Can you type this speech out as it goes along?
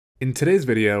In today's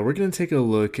video, we're going to take a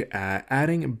look at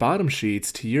adding bottom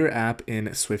sheets to your app in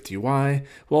SwiftUI.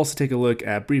 We'll also take a look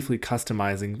at briefly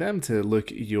customizing them to look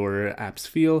your app's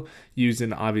feel,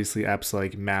 using obviously apps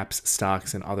like Maps,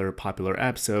 Stocks, and other popular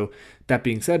apps. So that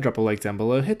being said, drop a like down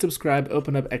below, hit subscribe,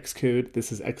 open up Xcode.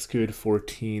 This is Xcode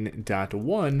 14.1.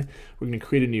 We're going to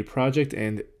create a new project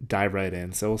and dive right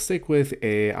in. So we'll stick with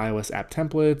a iOS app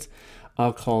template.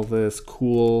 I'll call this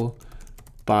cool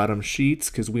bottom sheets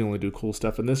because we only do cool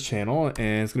stuff in this channel,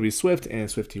 and it's going to be Swift and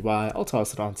SwiftUI. I'll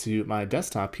toss it onto my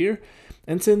desktop here,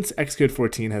 and since Xcode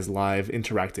 14 has live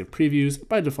interactive previews,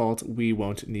 by default we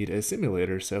won't need a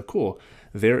simulator. So cool,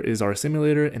 there is our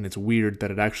simulator, and it's weird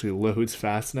that it actually loads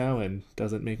fast now and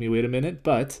doesn't make me wait a minute.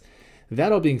 But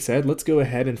that all being said, let's go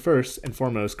ahead and first and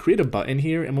foremost create a button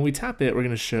here, and when we tap it we're going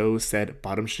to show said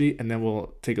bottom sheet, and then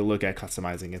we'll take a look at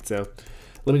customizing it. So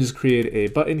let me just create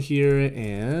a button here,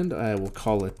 and I will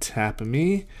call it tap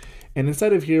me. And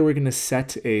inside of here, we're going to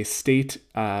set a state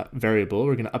variable.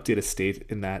 We're going to update a state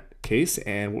in that case.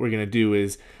 And what we're going to do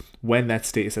is when that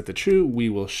state is set to true, we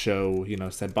will show,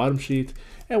 set bottom sheet.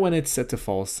 And when it's set to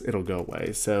false, it'll go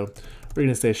away. So we're going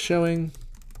to say showing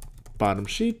bottom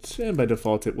sheet. And by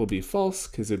default, it will be false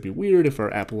because it'd be weird if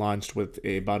our app launched with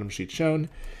a bottom sheet shown.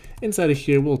 Inside of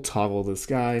here, we'll toggle this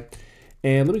guy.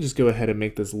 And let me just go ahead and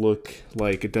make this look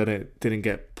like it didn't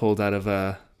get pulled out of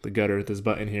the gutter, this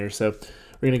button here. So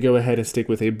we're going to go ahead and stick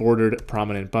with a bordered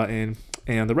prominent button.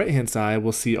 And on the right hand side,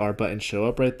 we'll see our button show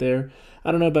up right there. I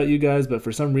don't know about you guys, but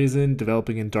for some reason,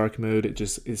 developing in dark mode, it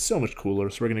just is so much cooler.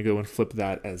 So we're going to go and flip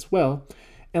that as well.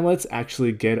 And let's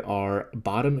actually get our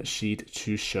bottom sheet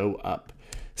to show up.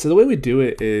 So the way we do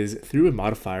it is through a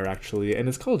modifier actually, and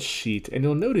it's called sheet. And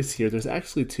you'll notice here there's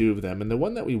actually two of them, and the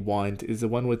one that we want is the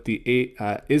one with the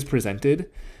is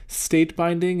presented state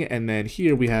binding, and then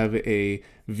here we have a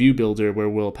view builder where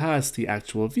we'll pass the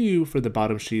actual view for the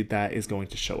bottom sheet that is going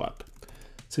to show up.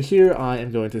 So here I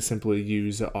am going to simply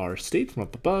use our state from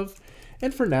up above,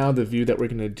 and for now the view that we're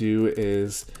going to do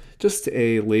is just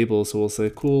a label. So we'll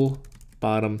say cool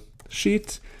bottom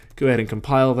sheet. Go ahead and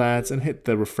compile that and hit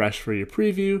the refresh for your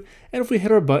preview. And if we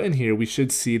hit our button here, we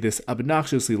should see this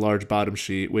obnoxiously large bottom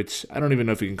sheet, which I don't even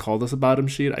know if you can call this a bottom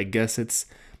sheet. I guess it's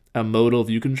a modal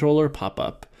view controller pop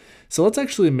up. So let's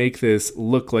actually make this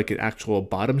look like an actual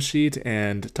bottom sheet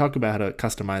and talk about how to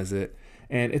customize it.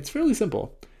 And it's fairly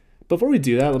simple. Before we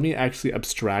do that, let me actually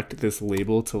abstract this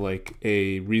label to like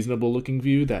a reasonable looking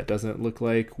view that doesn't look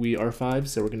like we are 5.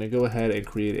 So we're going to go ahead and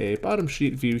create a bottom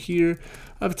sheet view here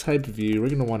of type view. We're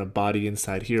going to want a body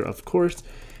inside here, of course.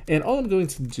 And all I'm going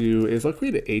to do is I'll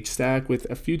create an H stack with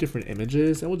a few different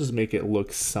images, and we'll just make it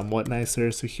look somewhat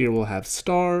nicer. So here we'll have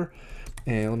star,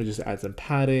 and let me just add some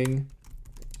padding.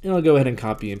 And I'll go ahead and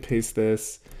copy and paste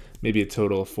this, maybe a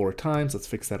total of 4 times. Let's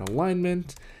fix that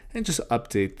alignment and just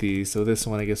update these. So this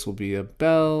one I guess will be a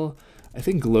bell. I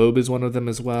think globe is one of them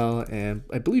as well, and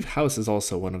I believe house is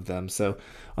also one of them. So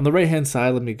on the right hand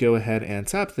side, let me go ahead and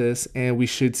tap this, and we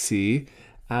should see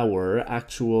our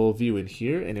actual view in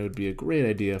here. And it would be a great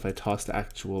idea if I toss the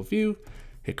actual view,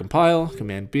 hit compile,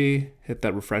 Command B, hit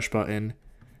that refresh button,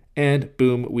 and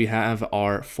boom, we have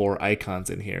our 4 icons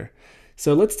in here.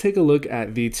 So let's take a look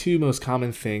at the 2 most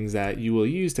common things that you will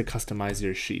use to customize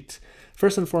your sheet.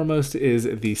 First and foremost is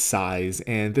the size,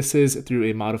 and this is through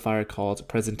a modifier called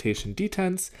presentation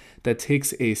detents that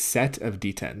takes a set of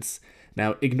detents.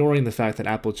 Now, ignoring the fact that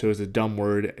Apple chose a dumb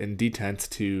word in detents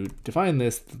to define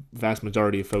this, the vast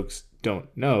majority of folks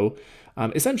don't know.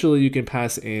 Essentially, you can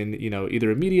pass in,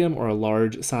 either a medium or a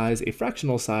large size, a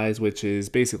fractional size, which is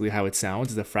basically how it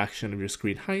sounds, is a fraction of your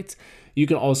screen height. You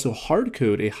can also hard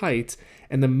code a height,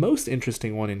 and the most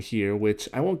interesting one in here, which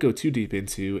I won't go too deep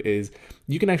into, is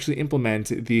you can actually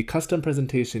implement the custom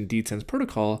presentation detents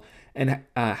protocol and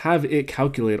have it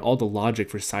calculate all the logic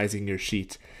for sizing your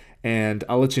sheet. And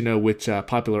I'll let you know which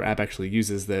popular app actually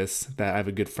uses this that I have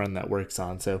a good friend that works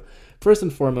on. So first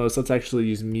and foremost, let's actually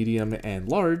use medium and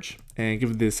large and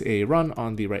give this a run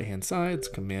on the right hand side. It's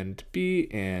Command B,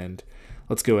 and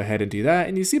let's go ahead and do that.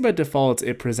 And you see by default,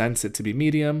 it presents it to be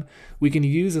medium. We can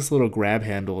use this little grab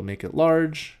handle and make it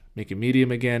large, make it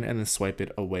medium again, and then swipe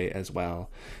it away as well.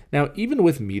 Now, even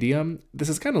with medium, this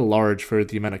is kind of large for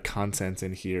the amount of content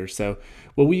in here. So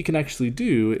what we can actually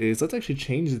do is let's actually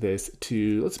change this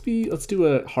to, let's do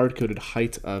a hard-coded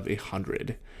height of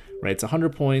 100, right? It's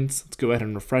 100 points. Let's go ahead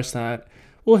and refresh that.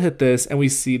 We'll hit this, and we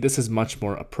see this is much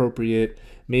more appropriate.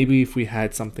 Maybe if we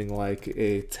had something like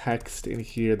a text in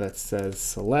here that says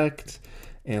select,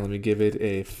 and let me give it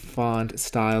a font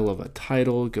style of a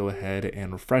title, go ahead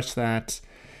and refresh that.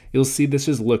 You'll see this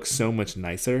just looks so much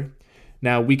nicer.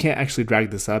 Now we can't actually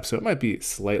drag this up, so it might be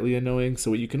slightly annoying.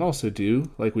 So what you can also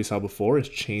do, like we saw before, is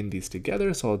chain these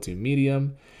together. So I'll do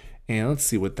medium, and let's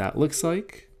see what that looks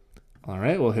like. All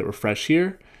right, we'll hit refresh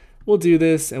here. We'll do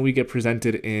this, and we get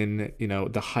presented in,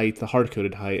 the height, the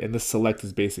hard-coded height, and the select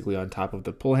is basically on top of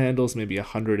the pull handles. Maybe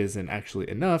 100 isn't actually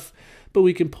enough, but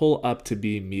we can pull up to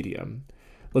be medium.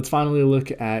 Let's finally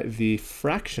look at the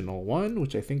fractional one,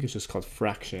 which I think is just called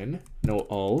fraction, no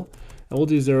ul. And we'll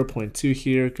do 0.2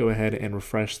 here. Go ahead and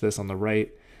refresh this on the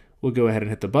right. We'll go ahead and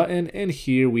hit the button, and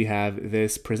here we have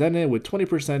this presented with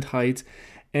 20% height.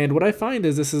 And what I find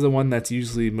is this is the one that's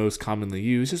usually most commonly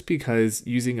used, just because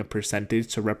using a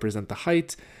percentage to represent the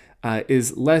height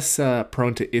is less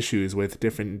prone to issues with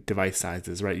different device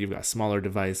sizes, right? You've got smaller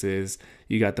devices,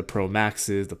 you got the Pro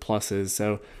Maxes, the Pluses.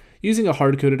 So using a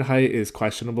hard-coded height is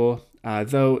questionable,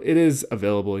 though it is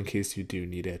available in case you do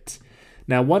need it.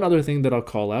 Now, one other thing that I'll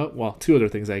call out, well, two other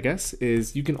things, I guess,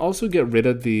 is you can also get rid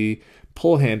of the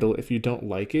pull handle if you don't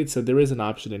like it. So there is an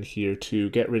option in here to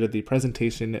get rid of the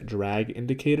presentation drag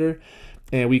indicator,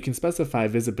 and we can specify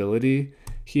visibility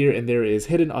here, and there is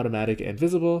hidden, automatic, and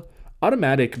visible.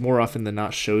 Automatic more often than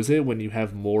not shows it when you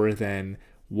have more than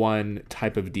one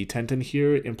type of detent in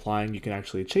here, implying you can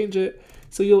actually change it.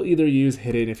 So you'll either use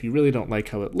hidden if you really don't like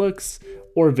how it looks,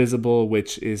 or visible,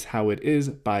 which is how it is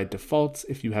by default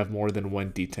if you have more than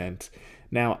one detent.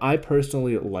 Now, I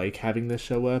personally like having this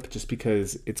show up just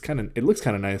because it looks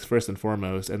kind of nice first and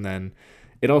foremost, and then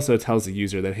it also tells the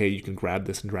user that, hey, you can grab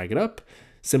this and drag it up,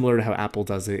 similar to how Apple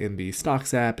does it in the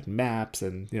Stocks app and Maps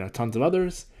and tons of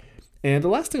others. And the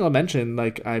last thing I'll mention,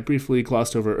 like I briefly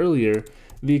glossed over earlier,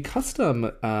 the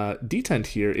custom detent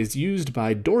here is used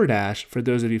by DoorDash, for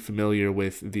those of you familiar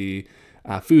with the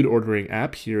food ordering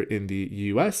app here in the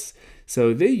US.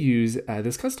 So they use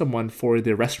this custom one for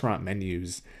their restaurant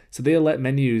menus. So they let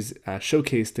menus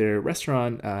showcase their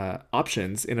restaurant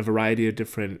options in a variety of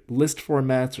different list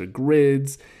formats or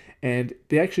grids, and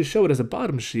they actually show it as a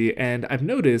bottom sheet. And I've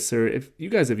noticed, or if you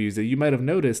guys have used it, you might have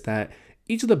noticed that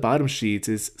each of the bottom sheets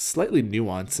is slightly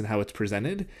nuanced in how it's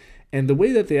presented. And the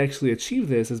way that they actually achieve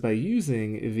this is by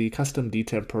using the custom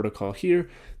detent protocol here.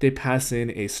 They pass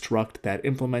in a struct that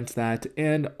implements that,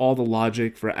 and all the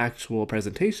logic for actual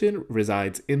presentation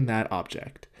resides in that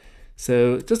object.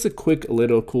 So just a quick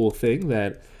little cool thing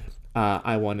that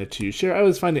I wanted to share. I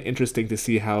always find it interesting to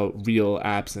see how real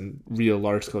apps and real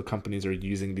large-scale companies are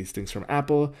using these things from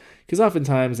Apple, because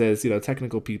oftentimes as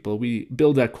technical people, we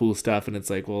build that cool stuff and it's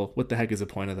like, well, what the heck is the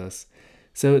point of this?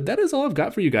 So that is all I've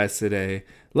got for you guys today.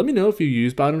 Let me know if you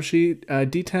use bottom sheet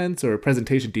detents, or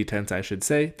presentation detents, I should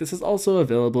say. This is also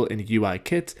available in UI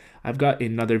Kit. I've got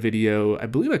another video, I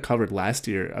believe I covered last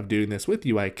year, of doing this with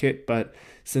UI Kit, but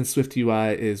since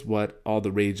SwiftUI is what all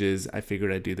the rage is, I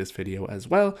figured I'd do this video as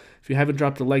well. If you haven't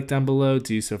dropped a like down below,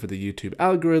 do so for the YouTube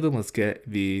algorithm. Let's get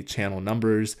the channel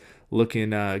numbers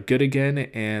looking good again,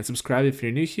 and subscribe if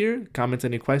you're new here. Comment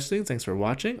any questions. Thanks for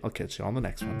watching. I'll catch you on the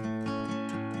next one.